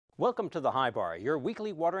Welcome to the High Bar, your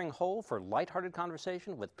weekly watering hole for lighthearted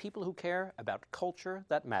conversation with people who care about culture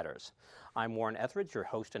that matters. I'm Warren Etheridge, your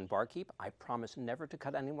host and barkeep. I promise never to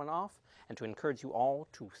cut anyone off and to encourage you all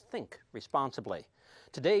to think responsibly.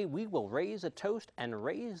 Today we will raise a toast and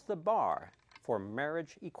raise the bar for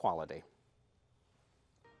marriage equality.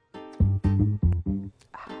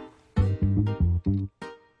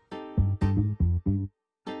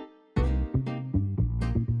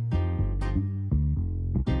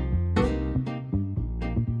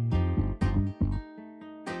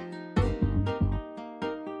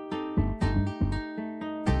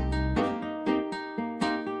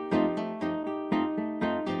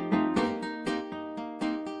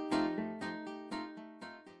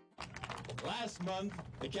 Last month,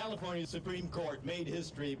 the California Supreme Court made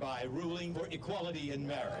history by ruling for equality in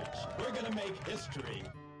marriage. We're going to make history.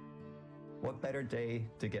 What better day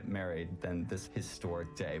to get married than this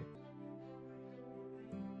historic day?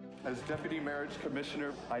 As Deputy Marriage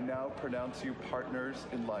Commissioner, I now pronounce you partners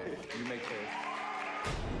in life. You may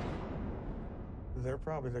take. They're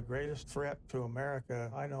probably the greatest threat to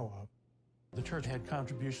America I know of. The church had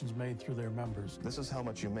contributions made through their members. This is how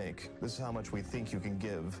much you make. This is how much we think you can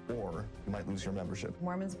give, or you might lose your membership.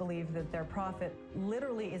 Mormons believe that their prophet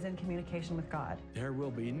literally is in communication with God. There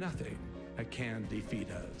will be nothing that can defeat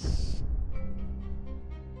us.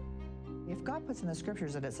 If God puts in the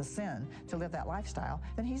scriptures that it's a sin to live that lifestyle,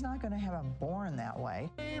 then he's not going to have them born that way.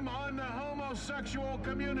 Shame on the homosexual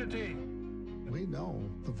community. We know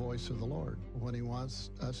the voice of the Lord. When he wants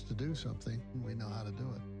us to do something, we know how to do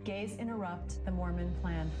it. Gays interrupt the Mormon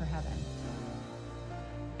plan for heaven.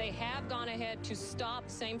 They have gone ahead to stop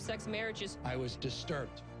same-sex marriages. I was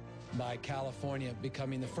disturbed by California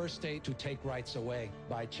becoming the first state to take rights away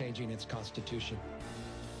by changing its constitution.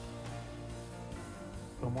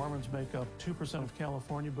 The Mormons make up 2% of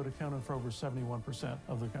California, but accounted for over 71%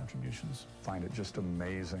 of their contributions. I find it just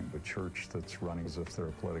amazing, the church that's running as if they're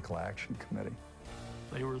a political action committee.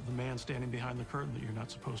 They were the man standing behind the curtain that you're not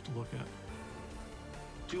supposed to look at.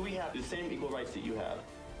 Do we have the same equal rights that you have?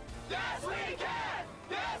 Yes, we can!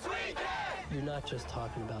 Yes, we can! You're not just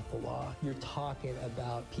talking about the law, you're talking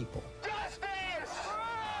about people. Justice!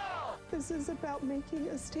 This is about making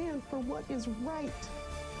a stand for what is right.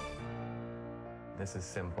 This is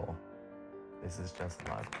simple. This is just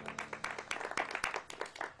love.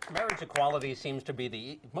 Marriage equality seems to be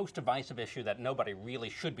the most divisive issue that nobody really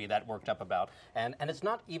should be that worked up about. And it's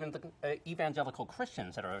not even the evangelical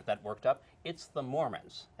Christians that are that worked up, it's the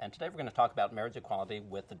Mormons. And today we're going to talk about marriage equality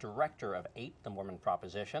with the director of 8, the Mormon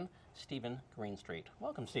Proposition, Steven Greenstreet.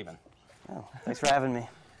 Welcome, Steven. Oh, thanks for having me.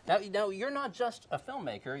 Now, you're not just a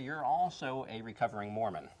filmmaker, you're also a recovering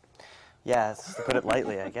Mormon. Yeah, to put it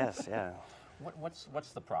lightly, I guess, yeah.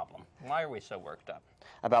 What's the problem? Why are we so worked up?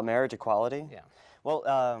 About marriage equality? Yeah. Well,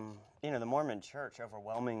 the Mormon Church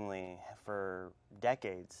overwhelmingly for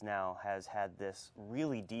decades now has had this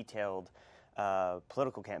really detailed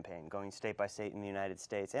political campaign going state by state in the United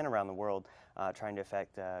States and around the world trying to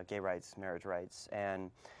affect gay rights, marriage rights.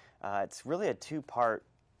 And it's really a two-part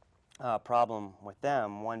problem with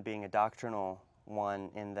them, one being a doctrinal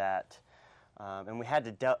one in that, and we had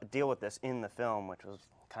to deal with this in the film, which was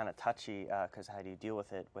kind of touchy because how do you deal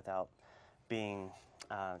with it without being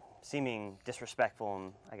seeming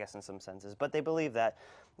disrespectful, I guess in some senses. But they believe that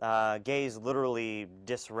gays literally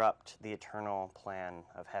disrupt the eternal plan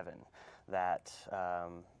of heaven, that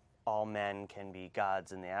all men can be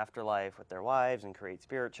gods in the afterlife with their wives and create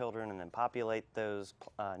spirit children and then populate those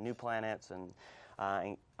new planets, and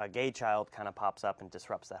a gay child kind of pops up and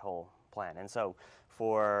disrupts that whole plan. And so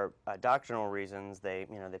for doctrinal reasons, they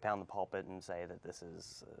pound the pulpit and say that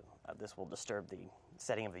this will disturb the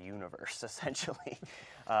setting of the universe, essentially.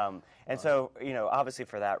 And so, obviously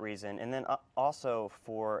for that reason, and then also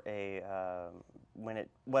for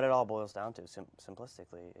what it all boils down to,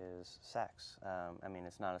 simplistically, is sex. I mean,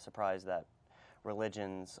 it's not a surprise that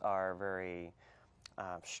religions are very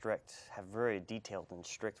strict, have very detailed and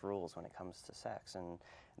strict rules when it comes to sex, and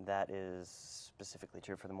that is specifically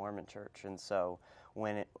true for the Mormon Church. And so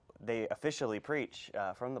when they officially preach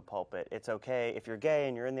from the pulpit, it's okay if you're gay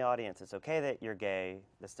and you're in the audience, it's okay that you're gay,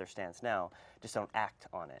 that's their stance now, just don't act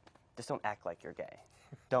on it. Just don't act like you're gay.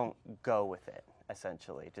 Don't go with it,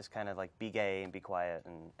 essentially. Just kind of like be gay and be quiet,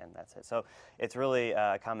 and that's it. So it's really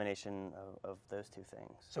a combination of those two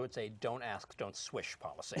things. So it's a don't ask, don't swish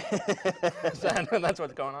policy. That's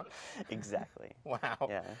what's going on? Exactly. Wow.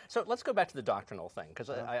 Yeah. So let's go back to the doctrinal thing, because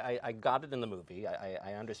I got it in the movie,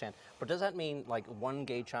 I understand. But does that mean like one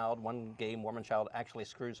gay Mormon child actually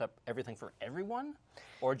screws up everything for everyone?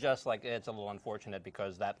 Or just like it's a little unfortunate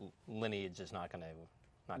because that lineage is not going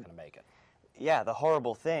to make it? yeah, the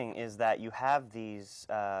horrible thing is that you have these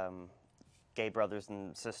gay brothers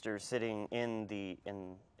and sisters sitting in the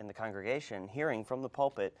congregation, hearing from the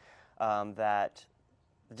pulpit that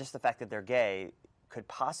just the fact that they're gay could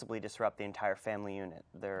possibly disrupt the entire family unit,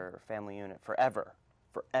 their family unit forever,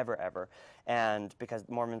 ever. And because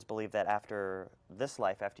Mormons believe that after this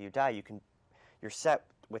life, after you die, you're set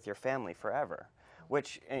with your family forever.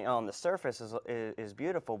 Which, on the surface is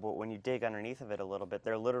beautiful, but when you dig underneath of it a little bit,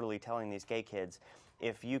 they're literally telling these gay kids,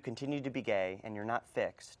 if you continue to be gay and you're not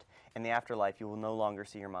fixed, in the afterlife you will no longer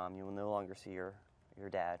see your mom, you will no longer see your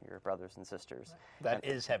dad, your brothers and sisters. That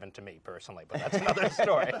is heaven to me personally, but that's another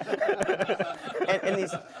story. and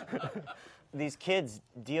these kids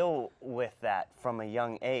deal with that from a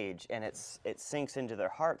young age, and it sinks into their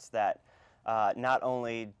hearts that not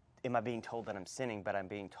only am I being told that I'm sinning, but I'm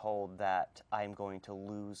being told that I'm going to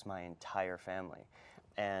lose my entire family.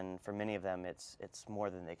 And for many of them, it's more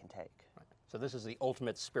than they can take. Right. So this is the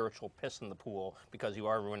ultimate spiritual piss in the pool, because you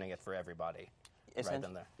are ruining it for everybody. Right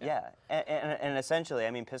then there. Yeah, and essentially,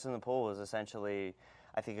 I mean, piss in the pool is essentially,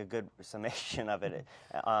 I think, a good summation of it,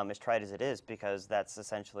 as trite as it is, because that's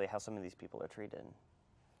essentially how some of these people are treated.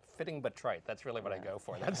 Fitting but trite. That's really what I go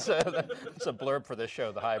for. That's a blurb for this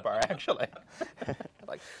show, The High Bar, actually.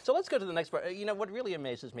 So let's go to the next part. You know, what really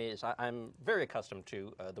amazes me is I'm very accustomed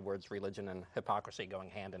to the words religion and hypocrisy going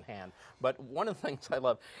hand in hand. But one of the things I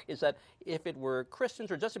love is that if it were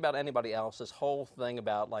Christians or just about anybody else, this whole thing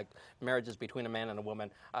about like marriages between a man and a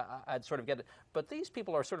woman, I'd sort of get it. But these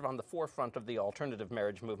people are sort of on the forefront of the alternative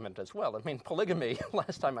marriage movement as well. I mean, polygamy,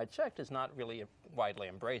 last time I checked, is not really widely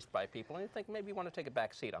embraced by people. And I think maybe you want to take a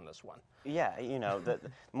back seat on this one. Yeah, you know, the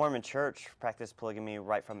Mormon Church practiced polygamy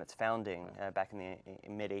right from its founding back in the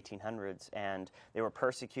mid-1800s, and they were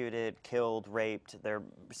persecuted, killed, raped, their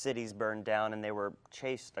cities burned down, and they were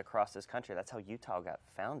chased across this country. That's how Utah got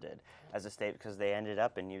founded as a state, because they ended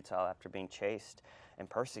up in Utah after being chased and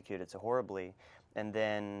persecuted so horribly. And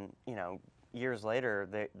then, you know, years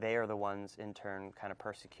later, they are the ones in turn kind of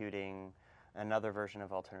persecuting another version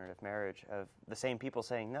of alternative marriage, of the same people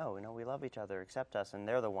saying, no, we love each other, accept us, and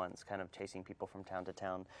they're the ones kind of chasing people from town to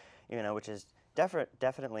town, you know, which is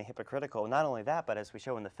definitely hypocritical. Not only that, but as we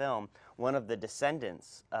show in the film, one of the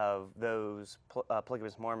descendants of those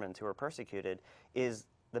polygamous Mormons who were persecuted is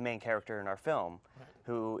the main character in our film, right,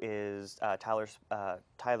 who is Tyler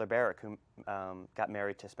Barrick, who got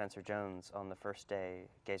married to Spencer Jones on the first day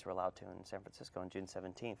gays were allowed to in San Francisco on June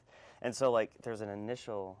 17th. And so, like, there's an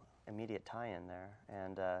immediate tie-in there,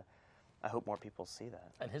 and I hope more people see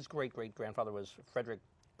that. And his great-great-grandfather was Frederick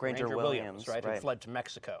Granger Williams, right, who fled to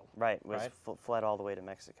Mexico. Right, fled all the way to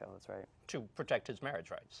Mexico, that's right. To protect his marriage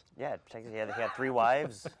rights. Yeah, he had 3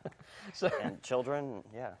 wives and children,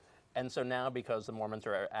 yeah. And so now, because the Mormons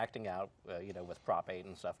are acting out, you know, with Prop 8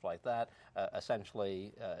 and stuff like that,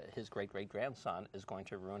 essentially his great-great-grandson is going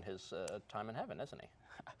to ruin his time in heaven, isn't he?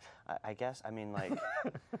 I guess, I mean, like...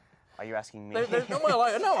 Are you asking me? No,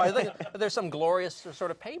 I think there's some glorious sort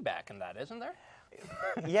of payback in that, isn't there?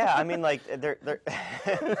 Yeah, I mean, like,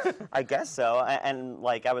 I guess so. And,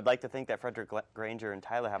 like, I would like to think that Frederick Granger and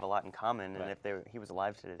Tyler have a lot in common, and if he was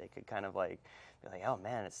alive today, they could kind of, like, be like, oh,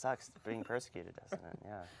 man, it sucks being persecuted, doesn't it?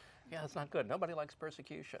 Yeah. Yeah, it's not good. Nobody likes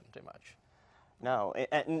persecution too much. No,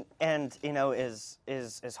 and you know, as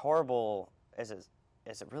horrible as it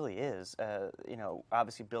really is, you know,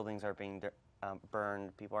 obviously buildings are being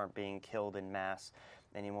burned, people aren't being killed in mass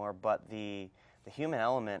anymore, but the human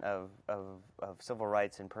element of civil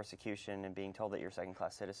rights and persecution and being told that you're a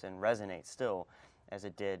second-class citizen resonates still, as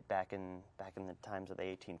it did back in the times of the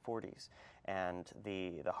 1840s, and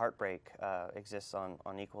the heartbreak exists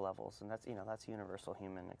on equal levels, and that's a universal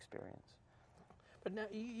human experience. But now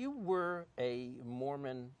you were a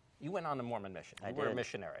Mormon. You went on a Mormon mission. You were a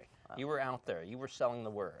missionary. You were out there. You were selling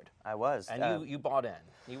the word. I was. And you bought in.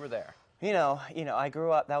 You were there. You know, I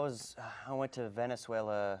grew up, I went to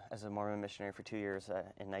Venezuela as a Mormon missionary for 2 years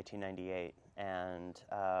in 1998, and,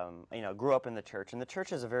 you know, grew up in the church. And the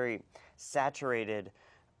church is a very saturated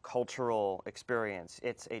cultural experience.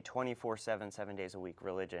 It's a 24/7, 7 days a week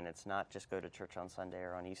religion. It's not just go to church on Sunday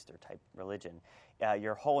or on Easter type religion.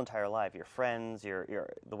 Your whole entire life, your friends,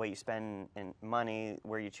 the way you spend money,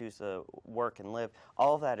 where you choose to work and live,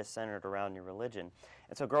 all of that is centered around your religion.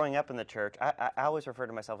 And so growing up in the church, I always refer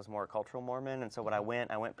to myself as more a cultural Mormon. And so when I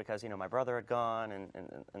went because, you know, my brother had gone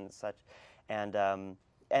and such.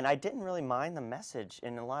 And I didn't really mind the message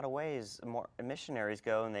in a lot of ways. More missionaries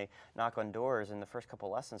go and they knock on doors, and the first couple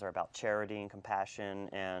lessons are about charity and compassion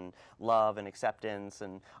and love and acceptance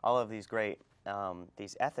and all of these great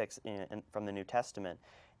these ethics from the New Testament.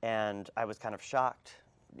 And I was kind of shocked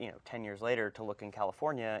 10 years later to look in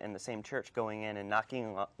California in the same church, going in and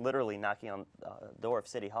literally knocking on the door of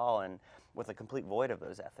City Hall and with a complete void of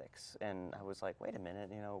those ethics. And I was like, wait a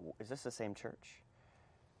minute, is this the same church?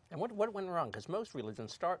 And what went wrong? Because most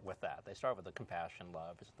religions start with that. They start with the compassion,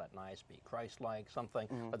 love, isn't that nice? Be Christ-like, something.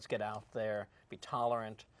 Let's get out there, be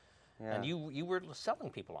tolerant. Yeah. And you were selling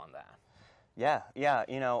people on that. Yeah.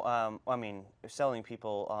 I mean, selling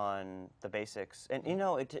people on the basics. And,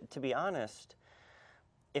 to be honest,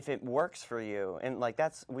 if it works for you, and like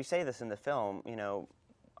we say this in the film,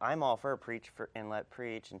 I'm all for preach and let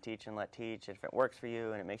preach and teach and let teach. If it works for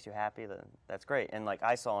you and it makes you happy, then that's great. And like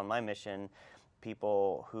I saw in my mission,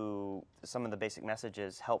 people who some of the basic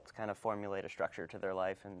messages helped kind of formulate a structure to their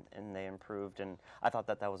life, and they improved. And I thought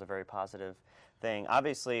that was a very positive thing.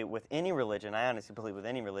 Obviously, with any religion, I honestly believe with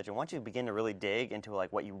any religion, once you begin to really dig into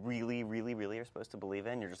like what you really, really, really are supposed to believe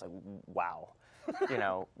in, you're just like, wow,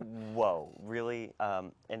 whoa, really?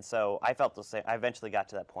 And so I felt the same. I eventually got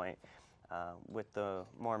to that point with the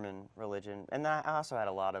Mormon religion, and I also had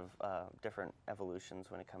a lot of different evolutions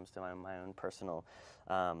when it comes to my own personal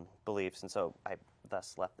beliefs, and so I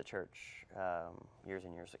thus left the church years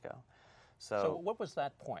and years ago. So what was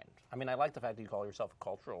that point? I mean, I like the fact that you call yourself a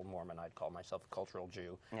cultural Mormon. I'd call myself a cultural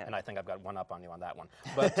Jew, and I think I've got one up on you on that one.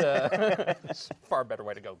 But it's a far better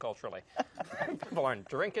way to go culturally. People aren't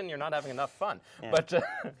drinking, you're not having enough fun. Yeah.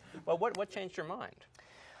 But what changed your mind?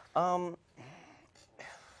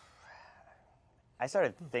 I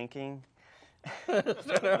started thinking.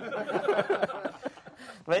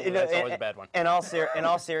 But that's always a bad one. In all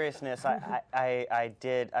seriousness, I'm a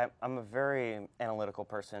very analytical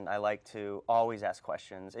person. I like to always ask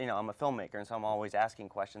questions. I'm a filmmaker, and so I'm always asking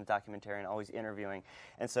questions, documentarian, always interviewing.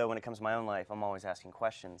 And so when it comes to my own life, I'm always asking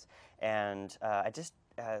questions. And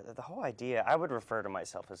the whole idea, I would refer to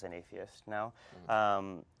myself as an atheist now.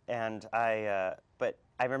 But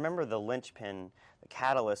I remember the linchpin, the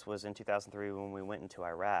catalyst was in 2003 when we went into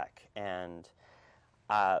Iraq, and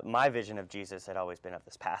my vision of Jesus had always been of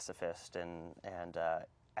this pacifist, and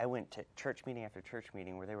I went to church meeting after church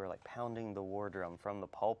meeting where they were like pounding the war drum from the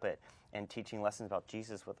pulpit and teaching lessons about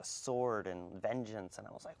Jesus with a sword and vengeance, and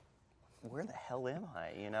I was like, where the hell am I?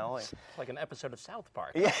 It's like an episode of South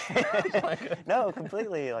Park. Yeah, no,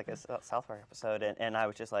 completely like a South Park episode, and I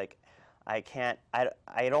was just like, I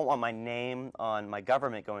don't want my name on my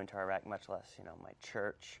government going to Iraq, much less, my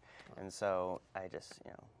church. And so I just,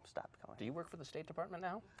 stopped going. Do you work for the State Department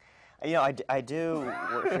now? I do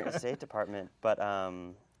work for the State Department, but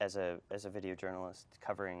as a video journalist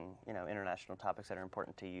covering, international topics that are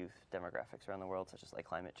important to youth demographics around the world, such as like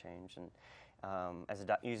climate change, and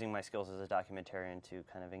using my skills as a documentarian to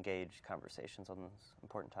kind of engage conversations on those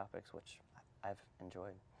important topics, which I've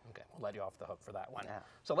enjoyed. Okay, we'll let you off the hook for that one. Yeah.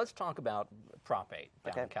 So let's talk about Prop 8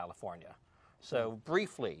 down in California. So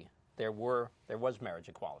briefly, there was marriage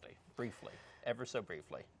equality, briefly, ever so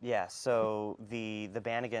briefly. Yeah, so the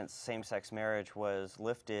ban against same-sex marriage was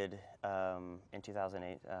lifted in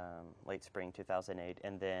 2008, late spring 2008,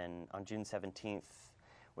 and then on June 17th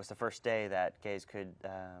was the first day that gays could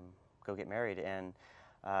go get married, and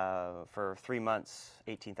for 3 months,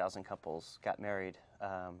 18,000 couples got married.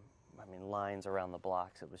 Lines around the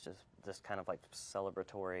blocks. It was just this kind of like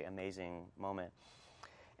celebratory, amazing moment.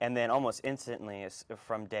 And then almost instantly,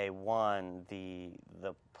 from day one, the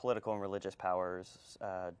political and religious powers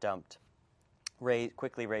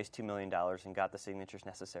quickly raised $2 million and got the signatures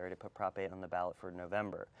necessary to put Prop 8 on the ballot for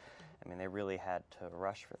November. They really had to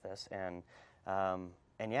rush for this. And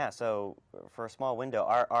yeah, so for a small window,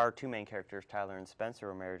 our two main characters, Tyler and Spencer,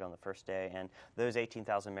 were married on the first day, and those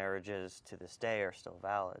 18,000 marriages to this day are still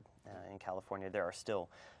valid in California. There's still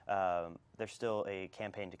a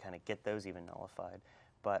campaign to kind of get those even nullified.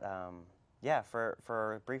 But yeah,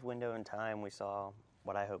 for a brief window in time, we saw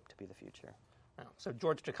what I hope to be the future. So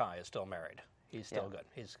George Takei is still married. He's still good.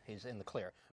 He's in the clear.